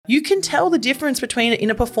you can tell the difference between in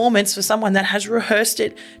a performance for someone that has rehearsed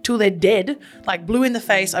it till they're dead, like blue in the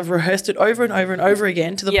face. I've rehearsed it over and over and over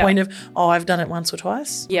again to the point of, I've done it once or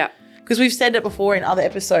twice. Yeah. Because we've said it before in other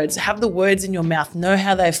episodes, have the words in your mouth, know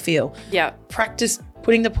how they feel. Yeah. Practice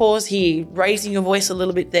putting the pause here, raising your voice a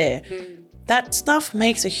little bit there. That stuff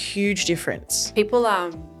makes a huge difference. People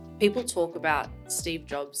talk about Steve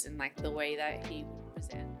Jobs and like the way that he would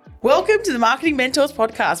present. Welcome to the Marketing Mentors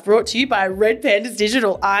podcast, brought to you by Red Pandas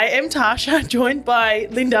Digital. I am Tasha, joined by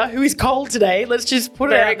Linda, who is cold today. Let's just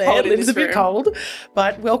put it out there. Linda's a bit cold,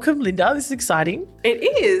 but welcome, Linda. This is exciting. It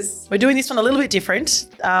is. We're doing this one a little bit different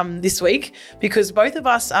this week because both of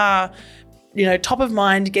us are, top of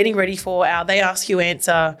mind, getting ready for our They Ask You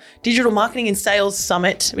Answer Digital Marketing and Sales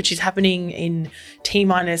Summit, which is happening in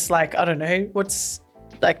T-minus 20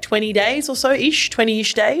 days or so-ish,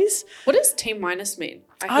 20-ish days. What does T-minus mean?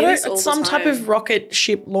 It's some type of rocket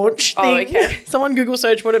ship launch thing. Oh, okay. Someone Google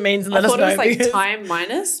search what it means and let us know. I thought it was like time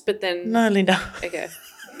minus, but then... No, Linda. Okay.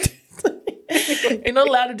 You're not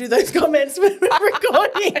allowed to do those comments when we're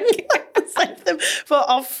recording. Save them for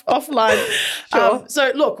offline. Sure.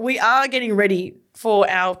 So, look, we are getting ready for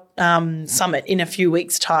our summit in a few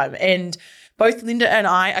weeks' time, and both Linda and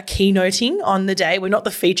I are keynoting on the day. We're not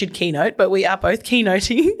the featured keynote, but we are both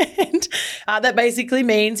keynoting. And that basically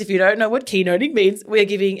means, if you don't know what keynoting means, we're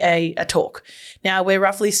giving a talk. Now, we're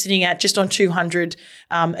roughly sitting at just on 200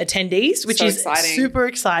 attendees, which is exciting. Super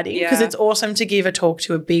exciting because it's awesome to give a talk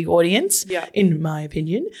to a big audience, in my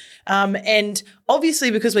opinion. And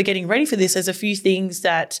obviously, because we're getting ready for this, there's a few things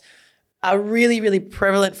that are really, really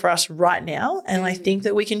prevalent for us right now. And I think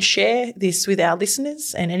that we can share this with our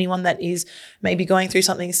listeners and anyone that is maybe going through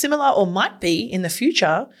something similar or might be in the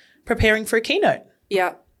future preparing for a keynote.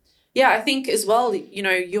 Yeah. Yeah, I think as well,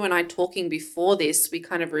 you and I talking before this, we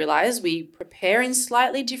kind of realized we prepare in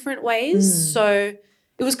slightly different ways. So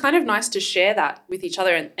it was kind of nice to share that with each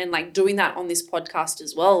other and like doing that on this podcast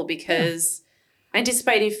as well, because I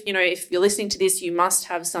anticipate if you're listening to this, you must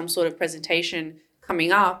have some sort of presentation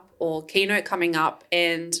coming up or keynote coming up,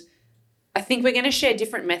 and I think we're going to share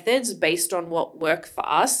different methods based on what work for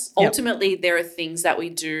us. Yep. Ultimately, there are things that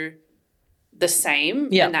we do the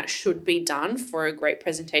same and that should be done for a great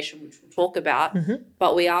presentation, which we'll talk about,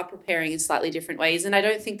 but we are preparing in slightly different ways. And I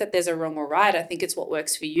don't think that there's a wrong or right. I think it's what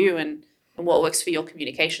works for you and what works for your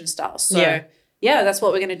communication style. So that's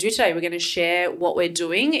what we're going to do today. We're going to share what we're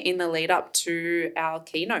doing in the lead up to our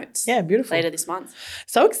keynotes. Yeah, beautiful. Later this month.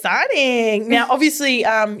 So exciting. Now, obviously,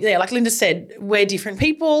 like Linda said, we're different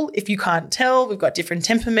people. If you can't tell, we've got different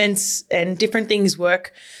temperaments and different things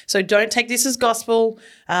work. So don't take this as gospel.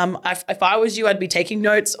 If I was you, I'd be taking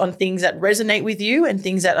notes on things that resonate with you and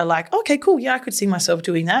things that are like, okay, cool. Yeah, I could see myself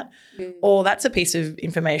doing that. Or that's a piece of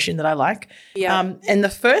information that I like. Yeah. And the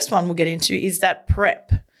first one we'll get into is that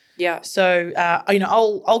prep. Yeah. So,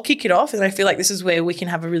 I'll kick it off, and I feel like this is where we can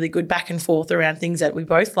have a really good back and forth around things that we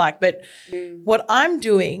both like. But what I'm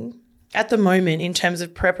doing at the moment in terms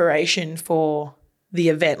of preparation for the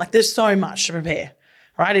event, like there's so much to prepare,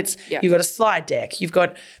 right? You've got a slide deck, you've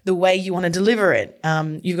got the way you want to deliver it,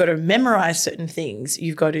 you've got to memorize certain things,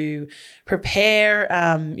 you've got to prepare,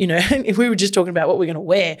 if we were just talking about what we're going to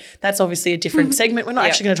wear, that's obviously a different segment. We're not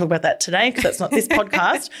actually going to talk about that today because that's not this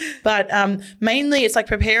podcast, but mainly it's like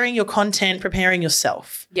preparing your content, preparing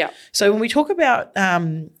yourself. Yeah. So when we talk about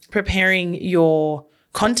preparing your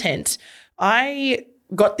content, I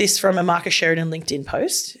got this from a Marcus Sheridan LinkedIn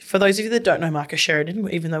post. For those of you that don't know Marcus Sheridan,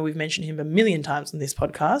 even though we've mentioned him a million times on this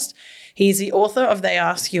podcast, he's the author of They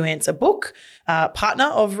Ask You Answer book, partner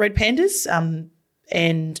of Red Pandas,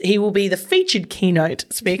 and he will be the featured keynote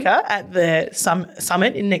speaker at the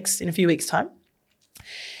summit in a few weeks' time.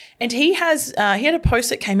 And he had a post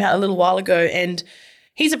that came out a little while ago, and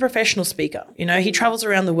he's a professional speaker. He travels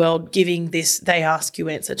around the world giving this They Ask You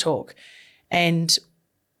Answer talk. And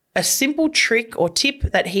a simple trick or tip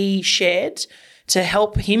that he shared to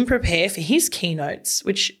help him prepare for his keynotes,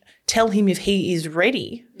 which tell him if he is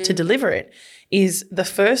ready to deliver it, is the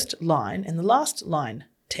first line and the last line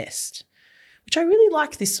test, which I really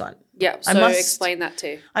like this one. Yeah, so explain that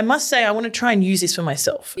too. I must say I want to try and use this for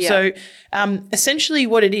myself. Yeah. So essentially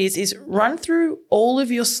what it is run through all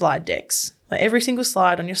of your slide decks, like every single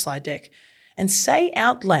slide on your slide deck, and say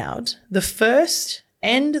out loud the first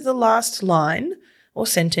and the last line or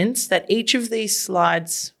sentence that each of these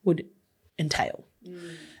slides would entail,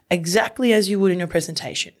 exactly as you would in your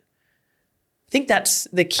presentation. I think that's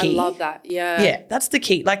the key. I love that. Yeah. Yeah, that's the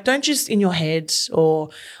key. Like, don't just in your head or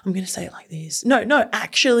I'm going to say it like this. No,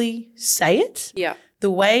 actually say it the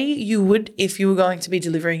way you would if you were going to be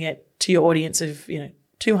delivering it to your audience of,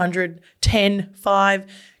 200, 10, 5,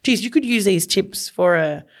 geez, you could use these tips for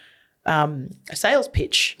a sales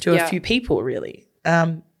pitch to a few people, really.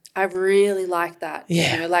 I really like that.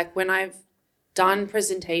 Yeah. You know, like when I've done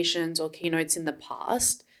presentations or keynotes in the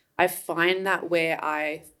past, I find that where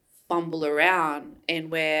I fumble around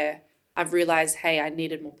and where I've realized, hey, I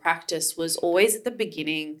needed more practice was always at the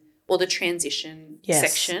beginning or the transition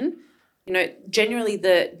section. You know, generally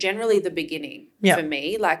the beginning for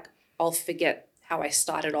me. Like I'll forget how I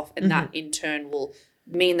started off, and that in turn will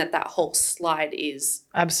mean that whole slide is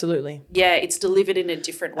absolutely it's delivered in a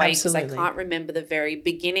different way because I Absolutely. can't remember the very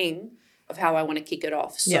beginning of how I want to kick it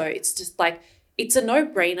off. So it's just like it's a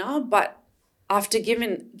no-brainer, but after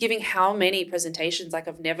giving how many presentations, like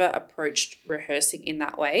I've never approached rehearsing in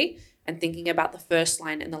that way and thinking about the first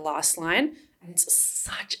line and the last line. And it's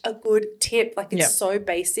such a good tip. Like it's so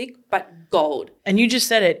basic, but gold. And you just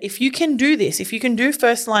said it. If you can do this, if you can do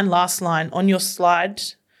first line, last line on your slide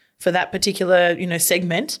for that particular, you know,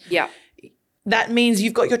 segment, that means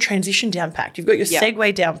you've got your transition down packed. You've got your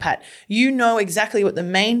segue down pat. You know exactly what the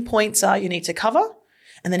main points are you need to cover,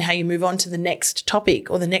 and then how you move on to the next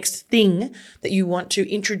topic or the next thing that you want to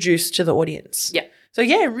introduce to the audience. Yeah. So,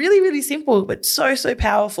 really, really simple, but so, so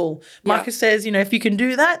powerful. Marcus says, you know, if you can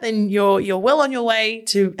do that, then you're well on your way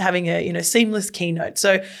to having a, you know, seamless keynote.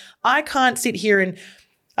 So I can't sit here and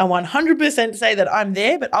 100% say that I'm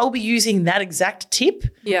there, but I'll be using that exact tip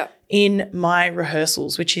in my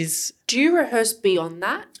rehearsals, which is... Do you rehearse beyond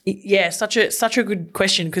that? Yeah, such a good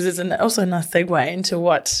question, because it's also a nice segue into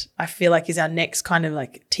what I feel like is our next kind of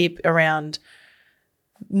like tip around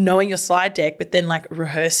knowing your slide deck, but then like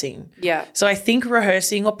rehearsing. Yeah. So I think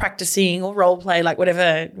rehearsing or practicing or role play, like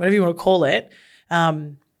whatever you want to call it,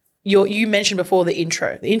 you mentioned before the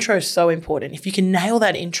intro. The intro is so important. If you can nail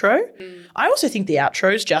that intro, I also think the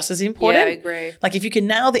outro is just as important. Yeah, I agree. Like if you can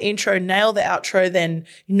nail the intro, nail the outro, then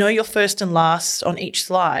you know your first and last on each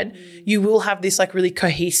slide, you will have this like really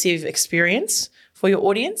cohesive experience for your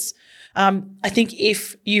audience. I think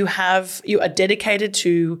if you are dedicated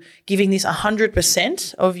to giving this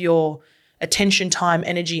 100% of your attention, time,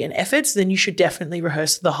 energy, and efforts, then you should definitely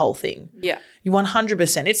rehearse the whole thing. Yeah. You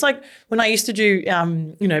 100%. It's like when I used to do,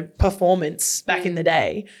 performance back in the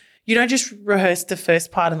day, you don't just rehearse the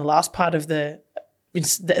first part and the last part of the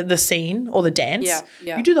scene or the dance.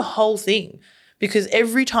 Yeah. You do the whole thing, because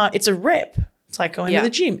every time it's a rep. It's like going to the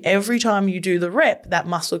gym. Every time you do the rep, that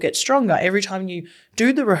muscle gets stronger. Every time you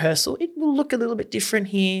do the rehearsal, it will look a little bit different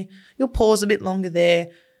here. You'll pause a bit longer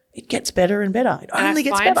there. It gets better and better. It only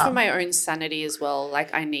gets better. I find for my own sanity as well,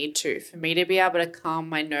 like I need to. For me to be able to calm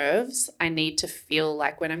my nerves, I need to feel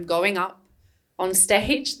like when I'm going up on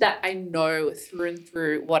stage that I know through and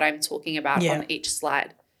through what I'm talking about on each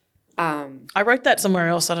slide. I wrote that somewhere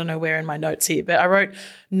else. I don't know where in my notes here, but I wrote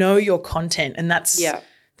know your content, and that's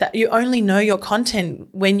that you only know your content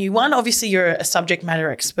when obviously you're a subject matter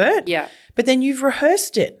expert. Yeah. But then you've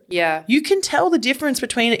rehearsed it. Yeah. You can tell the difference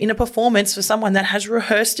between in a performance for someone that has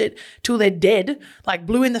rehearsed it till they're dead, like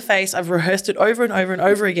blue in the face. I've rehearsed it over and over and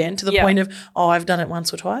over again to the point of, I've done it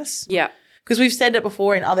once or twice. Yeah. Because we've said it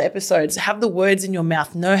before in other episodes, have the words in your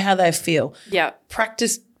mouth, know how they feel. Yeah.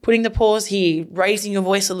 Practice putting the pause here, raising your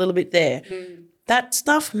voice a little bit there. That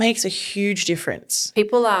stuff makes a huge difference.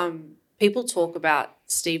 People talk about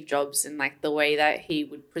Steve Jobs and like the way that he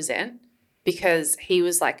would present, because he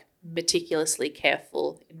was like meticulously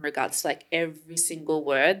careful in regards to like every single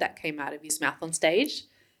word that came out of his mouth on stage.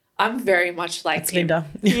 I'm very much like That's Linda.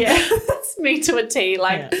 Yeah, that's me to a T.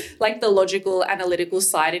 Like the logical, analytical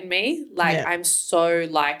side in me. Like I'm so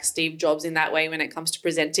like Steve Jobs in that way when it comes to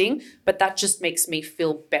presenting, but that just makes me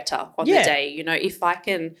feel better on the day. You know, if I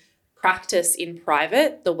can practice in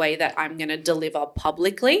private the way that I'm going to deliver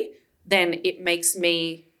publicly, then it makes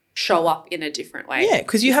me show up in a different way. Yeah,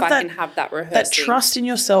 because you if have I can have that rehearsing. that trust in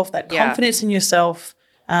yourself, that confidence in yourself.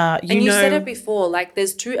 You said it before, like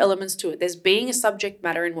there's two elements to it. There's being a subject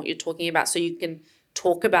matter in what you're talking about so you can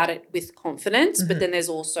talk about it with confidence, but then there's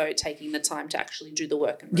also taking the time to actually do the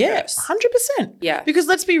work and rehearse. 100%. Yeah. Because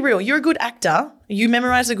let's be real, you're a good actor, you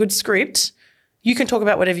memorize a good script, you can talk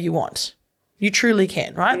about whatever you want. You truly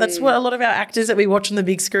can, right? That's what a lot of our actors that we watch on the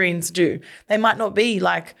big screens do. They might not be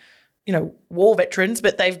like, you know, war veterans,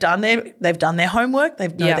 but they've done their homework, they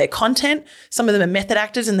know their content. Some of them are method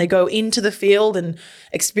actors and they go into the field and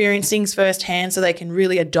experience things firsthand so they can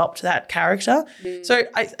really adopt that character. So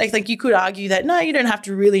I think you could argue that, no, you don't have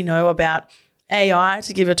to really know about AI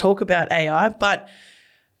to give a talk about AI, but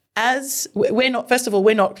as we're not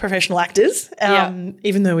professional actors,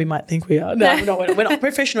 even though we might think we are. No, we're not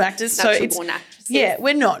professional actors. So it's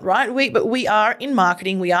we're not, right? But we are in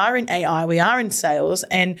marketing, we are in AI, we are in sales,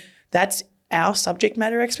 and that's our subject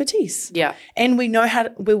matter expertise. Yeah. And we know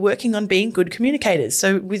we're working on being good communicators.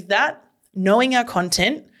 So with that, knowing our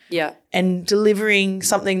content and delivering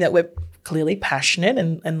something that we're clearly passionate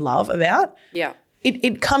and love about,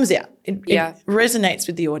 it comes out. It resonates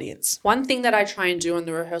with the audience. One thing that I try and do on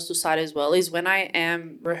the rehearsal side as well is when I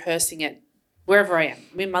am rehearsing it, wherever I am,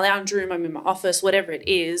 I'm in my lounge room, I'm in my office, whatever it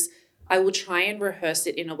is, I will try and rehearse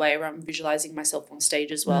it in a way where I'm visualizing myself on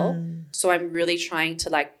stage as well. So I'm really trying to,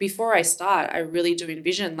 like, before I start, I really do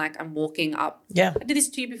envision like I'm walking up. Yeah. I did this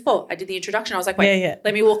to you before. I did the introduction. I was like, wait,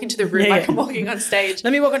 let me walk into the room like I'm walking on stage.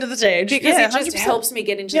 Let me walk onto the stage. Because it just helps me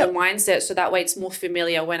get into the mindset, so that way it's more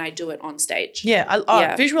familiar when I do it on stage.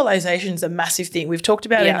 Visualization is a massive thing. We've talked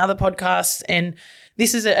about it in other podcasts, and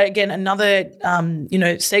this is, again, another,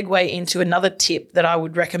 segue into another tip that I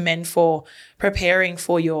would recommend for preparing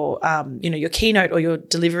for your, your keynote or your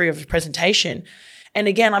delivery of a presentation. And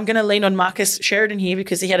again, I'm going to lean on Marcus Sheridan here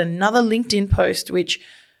because he had another LinkedIn post which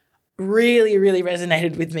really, really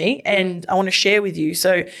resonated with me and I want to share with you.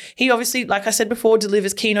 So he obviously, like I said before,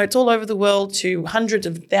 delivers keynotes all over the world to hundreds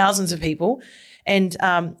of thousands of people. And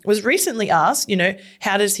was recently asked,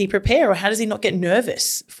 how does he prepare or how does he not get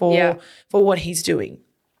nervous for what he's doing?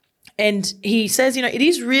 And he says, it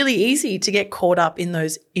is really easy to get caught up in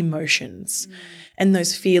those emotions and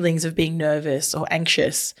those feelings of being nervous or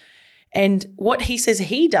anxious. And what he says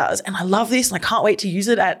he does, and I love this and I can't wait to use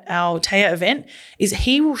it at our Taya event, is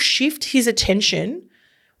he will shift his attention,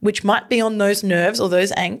 which might be on those nerves or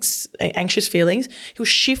those anxious feelings, he'll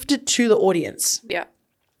shift it to the audience. Yeah.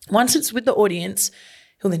 Once it's with the audience,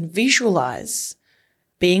 he'll then visualize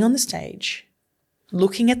being on the stage,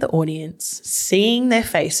 looking at the audience, seeing their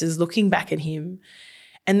faces, looking back at him,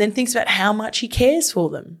 and then thinks about how much he cares for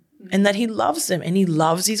them and that he loves them and he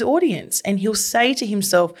loves his audience. And he'll say to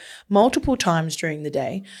himself multiple times during the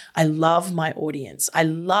day, I love my audience. I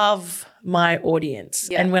love my audience.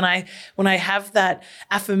 Yeah. And when I have that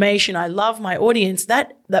affirmation, I love my audience,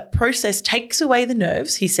 that process takes away the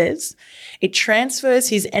nerves, he says. It transfers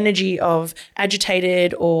his energy of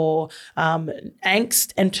agitated or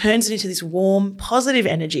angst and turns it into this warm, positive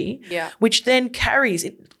energy, which then carries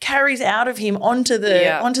out of him onto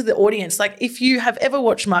the audience. Like if you have ever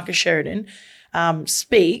watched Marcus Sheridan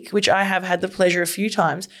speak, which I have had the pleasure a few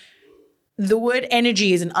times, the word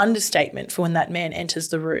energy is an understatement for when that man enters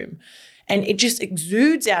the room. And it just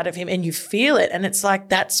exudes out of him and you feel it. And it's like,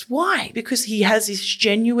 that's why, because he has this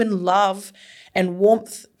genuine love and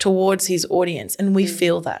warmth towards his audience. And we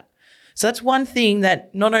feel that. So that's one thing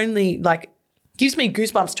that not only gives me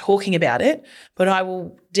goosebumps talking about it, but I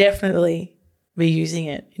will definitely be using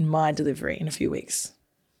it in my delivery in a few weeks.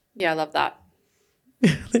 Yeah, I love that.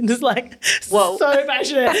 Linda's like, whoa, so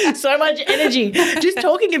passionate, so much energy. Just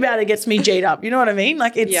talking about it gets me G'd up. You know what I mean?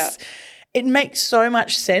 Like it makes so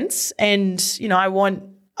much sense. And,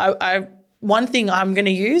 one thing I'm going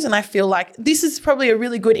to use, and I feel like this is probably a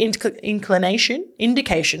really good indication,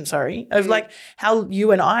 of like how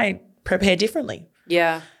you and I prepare differently.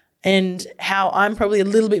 Yeah. And how I'm probably a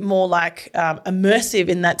little bit more immersive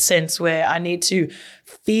in that sense where I need to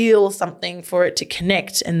feel something for it to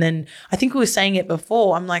connect. And then I think we were saying it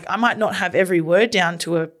before, I'm like, I might not have every word down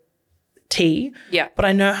to a T, but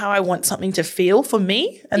I know how I want something to feel for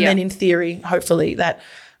me. And then in theory, hopefully that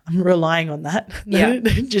I'm relying on that. Yeah.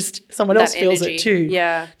 Just someone else feels it too.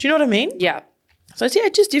 Yeah. Do you know what I mean? Yeah. So it's,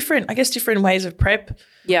 just different ways of prep.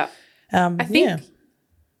 Yeah. I think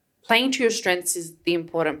playing to your strengths is the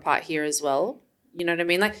important part here as well. You know what I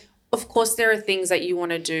mean? Like, of course, there are things that you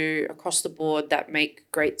want to do across the board that make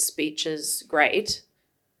great speeches great,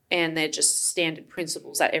 and they're just standard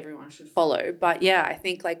principles that everyone should follow. But, I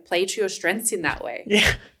think, play to your strengths in that way.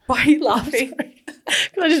 Yeah. Why are you laughing?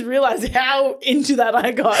 Because I just realised how into that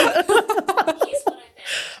I got. Here's what I found.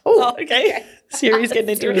 Oh, okay. Siri's getting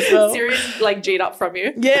into it as well. Siri's G'd up from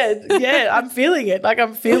you. Yeah, I'm feeling it.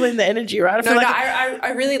 I'm feeling the energy, right?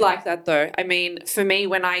 I really like that though. I mean, for me,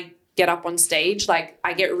 when I get up on stage,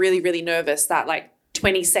 I get really, really nervous that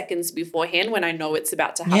 20 seconds beforehand when I know it's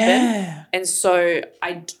about to happen. Yeah. And so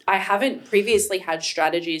I haven't previously had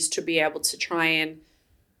strategies to be able to try and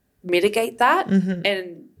mitigate that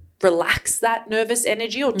and relax that nervous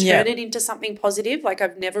energy or turn it into something positive.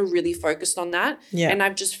 I've never really focused on that. Yeah. And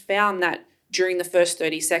I've just found that during the first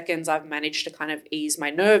 30 seconds, I've managed to kind of ease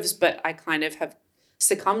my nerves, but I kind of have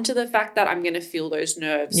succumbed to the fact that I'm going to feel those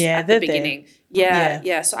nerves at the beginning.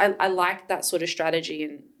 Yeah. So I like that sort of strategy,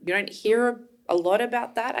 and you don't hear a lot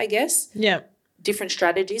about that, I guess. Yeah. Different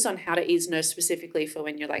strategies on how to ease nerves specifically for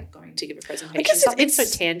when you're going to give a presentation. I guess it's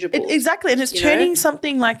so tangible. Exactly. And it's turning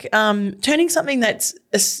something turning something that's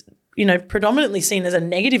predominantly seen as a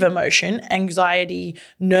negative emotion, anxiety,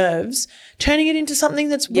 nerves, turning it into something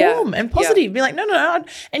that's warm and positive. Be like, no.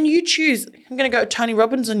 And you choose, I'm going to go Tony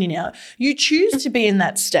Robbins on you now. You choose to be in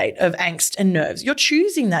that state of angst and nerves. You're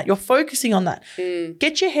choosing that. You're focusing on that.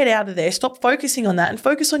 Get your head out of there. Stop focusing on that and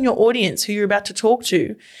focus on your audience who you're about to talk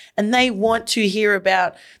to. And they want to hear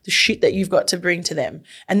about the shit that you've got to bring to them.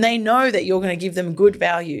 And they know that you're going to give them good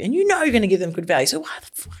value. And you know you're going to give them good value. So why the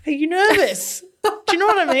fuck are you nervous? Do you know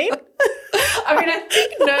what I mean? I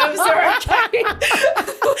think nerves are okay.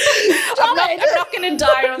 I'm not going to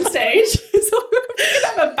die on stage. So I'm going to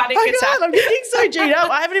have a panic attack. I'm getting so G'd up.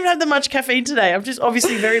 I haven't even had that much caffeine today. I'm just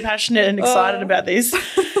obviously very passionate and excited about this.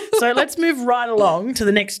 So let's move right along to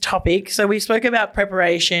the next topic. So we spoke about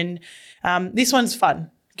preparation. This one's fun.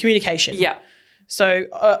 Communication. Yeah. So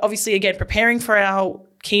obviously, again, preparing for our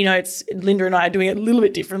keynotes, Linda and I are doing it a little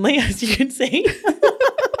bit differently, as you can see.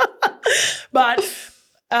 But,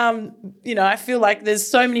 I feel like there's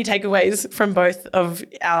so many takeaways from both of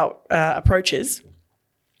our approaches.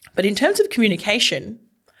 But in terms of communication,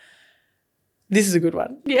 this is a good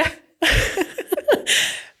one. Yeah.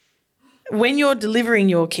 When you're delivering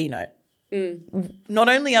your keynote, not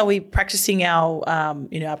only are we practicing our,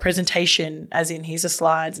 our presentation, as in here's the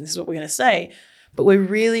slides and this is what we're going to say, but we're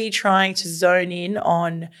really trying to zone in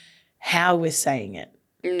on how we're saying it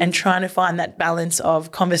and trying to find that balance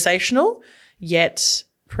of conversational yet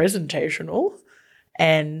presentational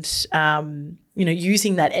and,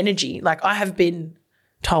 using that energy. Like I have been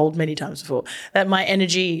told many times before that my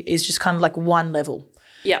energy is just kind of like one level.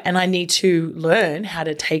 Yeah. And I need to learn how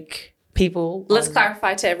to take people. Let's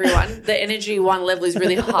clarify to everyone, the energy one level is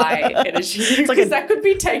really high energy because that could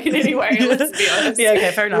be taken anyway, let's be honest. Yeah,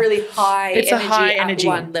 okay, fair enough. Really high it's energy a high energy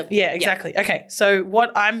at one level. Yeah, exactly. Yeah. Okay, so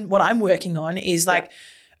what I'm working on is like,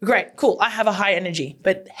 great, cool, I have a high energy,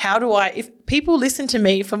 but how do if people listen to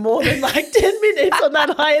me for more than like 10 minutes on that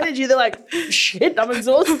high energy, they're like, shit, I'm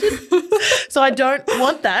exhausted. So I don't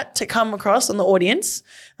want that to come across on the audience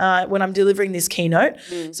when I'm delivering this keynote.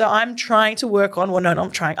 So I'm trying to work on,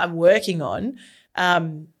 I'm working on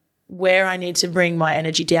where I need to bring my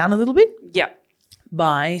energy down a little bit. Yeah.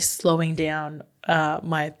 By slowing down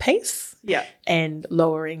my pace. Yeah. And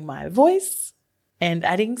lowering my voice and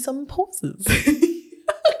adding some pauses.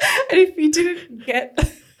 And if you didn't get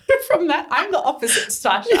from that, I'm the opposite to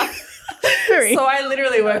Tasha. So I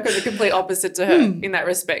literally work on the complete opposite to her in that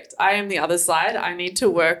respect. I am the other side. I need to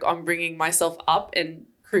work on bringing myself up and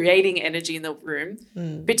creating energy in the room,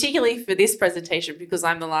 particularly for this presentation because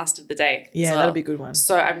I'm the last of the day. Yeah, that'll be a good one.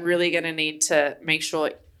 So I'm really going to need to make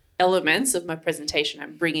sure elements of my presentation,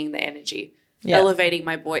 I'm bringing the energy, elevating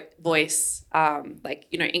my voice,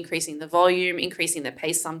 increasing the volume, increasing the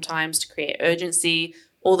pace sometimes to create urgency,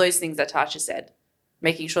 all those things that Tasha said,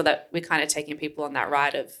 making sure that we're kind of taking people on that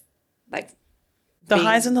ride of like the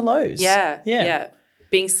highs and the lows. Yeah.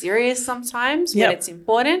 Being serious sometimes when it's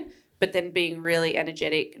important, but then being really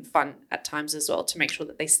energetic and fun at times as well to make sure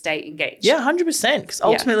that they stay engaged. Yeah, 100%. Because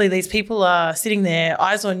ultimately these people are sitting there,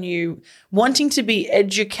 eyes on you, wanting to be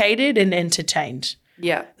educated and entertained.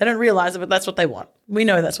 Yeah. They don't realize it, but that's what they want. We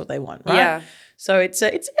know that's what they want, right? Yeah. So it's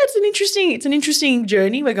an interesting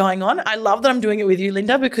journey we're going on. I love that I'm doing it with you,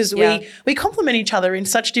 Linda, because we complement each other in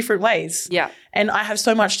such different ways. Yeah. And I have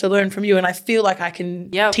so much to learn from you, and I feel like I can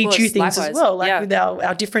teach you things as well, with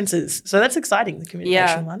our differences. So that's exciting, the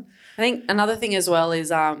communication one. I think another thing as well is,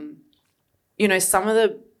 some of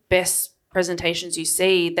the best presentations you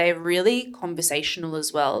see, they're really conversational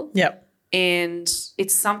as well. Yeah. And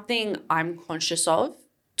it's something I'm conscious of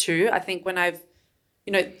too. I think when I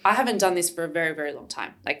haven't done this for a very, very long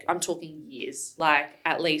time. Like I'm talking years, like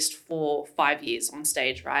at least 4 or 5 years on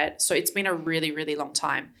stage, right? So it's been a really, really long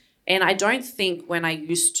time. And I don't think when I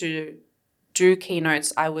used to do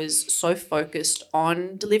keynotes, I was so focused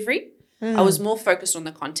on delivery. I was more focused on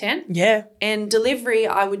the content. Yeah. And delivery,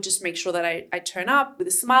 I would just make sure that I turn up with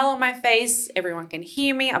a smile on my face. Everyone can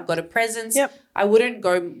hear me. I've got a presence. Yep. I wouldn't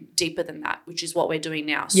go deeper than that, which is what we're doing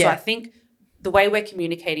now. So I think the way we're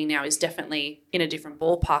communicating now is definitely in a different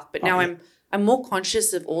ballpark. But now I'm more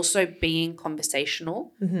conscious of also being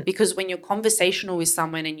conversational because when you're conversational with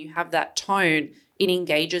someone and you have that tone, it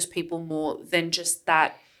engages people more than just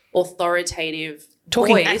that authoritative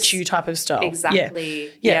talking voice. At you type of style.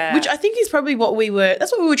 Exactly. Yeah. Which I think is probably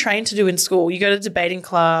that's what we were trained to do in school. You go to debating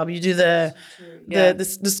club, you do the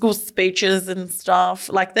school speeches and stuff.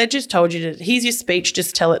 Like they just told you here's your speech,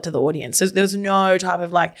 just tell it to the audience. So there was no type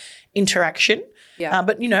of like interaction. Yeah.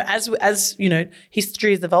 But as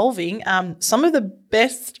history is evolving, some of the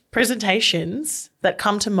best presentations that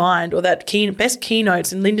come to mind or that best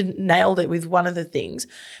keynotes, and Linda nailed it with one of the things,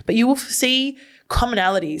 but you will see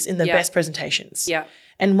commonalities in the best presentations. Yeah.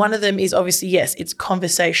 And one of them is obviously, yes, it's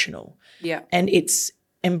conversational. Yeah. And it's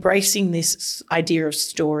embracing this idea of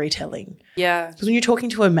storytelling. Yeah. Because when you're talking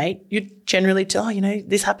to a mate, you generally tell,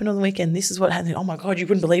 this happened on the weekend. This is what happened. Oh my God, you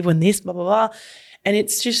wouldn't believe when this, blah, blah, blah. And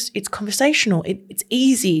it's conversational. It's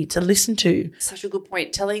easy to listen to. Such a good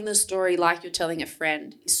point. Telling the story like you're telling a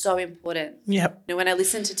friend is so important. Yep. When I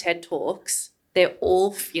listen to TED Talks, they're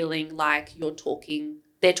all feeling like they're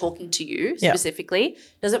talking to you specifically.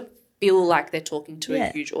 Does it feel like they're talking to a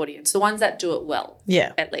huge audience? The ones that do it well,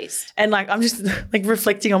 at least. And I'm just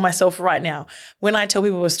reflecting on myself right now. When I tell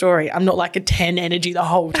people a story, I'm not like a 10 energy the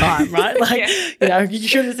whole time, right? You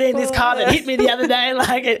should have seen this car that hit me the other day.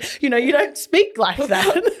 You don't speak like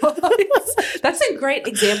that. That's a great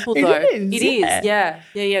example though. It is. Yeah.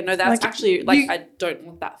 No, that's actually I don't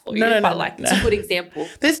want that for you. No. It's a good example.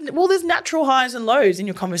 There's natural highs and lows in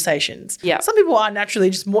your conversations. Yeah. Some people are naturally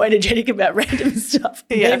just more energetic about random stuff.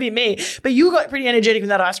 Maybe me. But you got pretty energetic when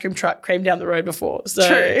that ice cream truck came down the road before. So.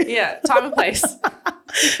 True. Yeah. Time and place.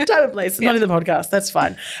 Time and place. Not in the podcast. That's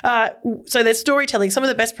fine. So there's storytelling. Some of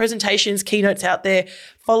the best presentations, keynotes out there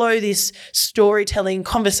follow this storytelling,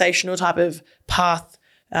 conversational type of path,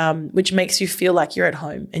 which makes you feel like you're at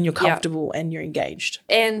home and you're comfortable and you're engaged.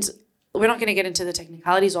 And we're not going to get into the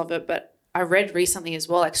technicalities of it, but I read recently as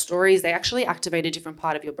well, stories, they actually activate a different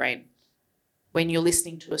part of your brain when you're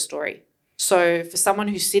listening to a story. So for someone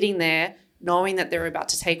who's sitting there knowing that they're about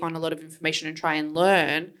to take on a lot of information and try and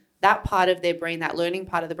learn, that part of their brain, that learning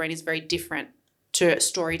part of the brain is very different to a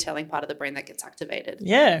storytelling part of the brain that gets activated.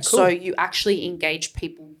 Yeah, cool. So you actually engage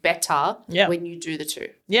people better when you do the two.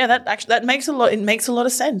 Yeah, that makes a lot. It makes a lot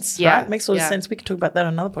of sense. Yeah, right? It makes a lot of sense. We can talk about that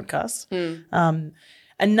on another podcast. Mm.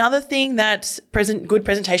 Another thing that good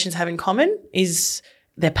presentations have in common is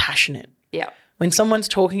they're passionate. Yeah. When someone's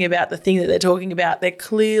talking about the thing that they're talking about, they're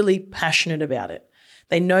clearly passionate about it.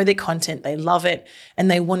 They know their content, they love it, and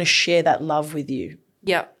they want to share that love with you.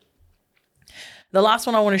 Yeah. The last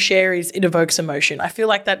one I want to share is it evokes emotion. I feel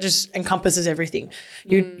like that just encompasses everything.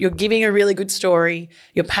 You're giving a really good story.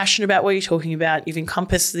 You're passionate about what you're talking about. You've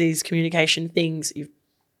encompassed these communication things. You've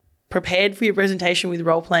prepared for your presentation with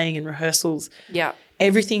role-playing and rehearsals. Yeah.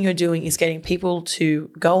 Everything you're doing is getting people to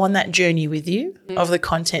go on that journey with you of the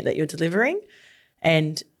content that you're delivering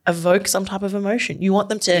and evoke some type of emotion. You want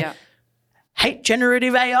them to hate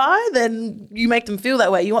generative AI, then you make them feel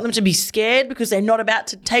that way. You want them to be scared because they're not about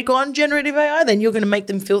to take on generative AI, then you're going to make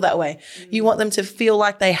them feel that way. You want them to feel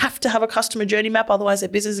like they have to have a customer journey map, otherwise their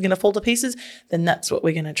business is going to fall to pieces, then that's what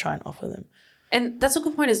we're going to try and offer them. And that's a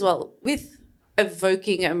good point as well. With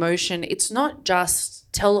evoking emotion, it's not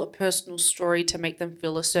just tell a personal story to make them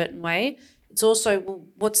feel a certain way. It's also,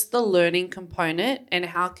 what's the learning component and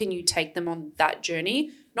how can you take them on that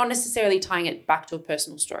journey? Not necessarily tying it back to a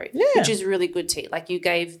personal story, which is really good too. Like you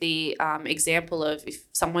gave the example of if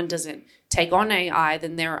someone doesn't take on AI,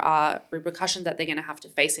 then there are repercussions that they're going to have to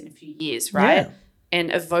face in a few years, right? Yeah.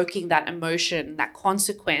 And evoking that emotion, that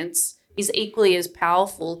consequence is equally as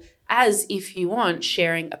powerful as if you want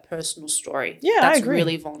sharing a personal story. Yeah, that's I agree.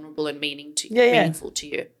 really vulnerable and meaningful to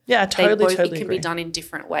you. Yeah, totally It can agree. be done in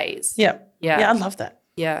different ways. Yeah, I love that.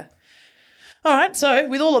 Yeah. All right, so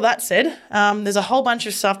with all of that said, there's a whole bunch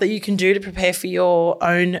of stuff that you can do to prepare for your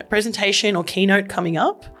own presentation or keynote coming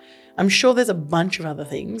up. I'm sure there's a bunch of other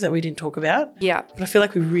things that we didn't talk about. Yeah. But I feel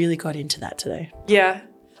like we really got into that today. Yeah.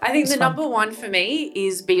 I think number one for me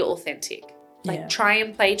is be authentic. Try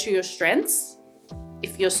and play to your strengths.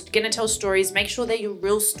 If you're going to tell stories, make sure they're your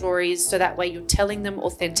real stories so that way you're telling them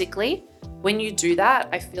authentically. When you do that,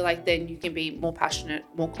 I feel like then you can be more passionate,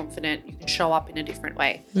 more confident. You can show up in a different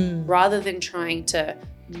way rather than trying to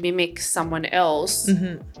mimic someone else.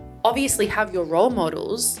 Obviously have your role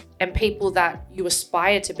models and people that you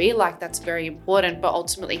aspire to be like. That's very important. But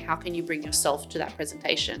ultimately, how can you bring yourself to that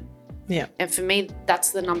presentation? Yeah. And for me, that's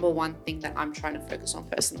the number one thing that I'm trying to focus on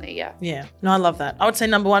personally. Yeah. Yeah. No, I love that. I would say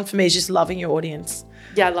number one for me is just loving your audience.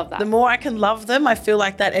 Yeah, I love that. The more I can love them, I feel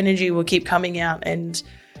like that energy will keep coming out and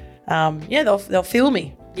they'll feel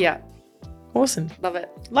me. Yeah. Awesome. Love it.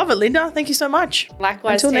 Love it, Linda. Thank you so much.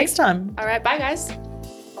 Likewise. Until next time. All right. Bye, guys.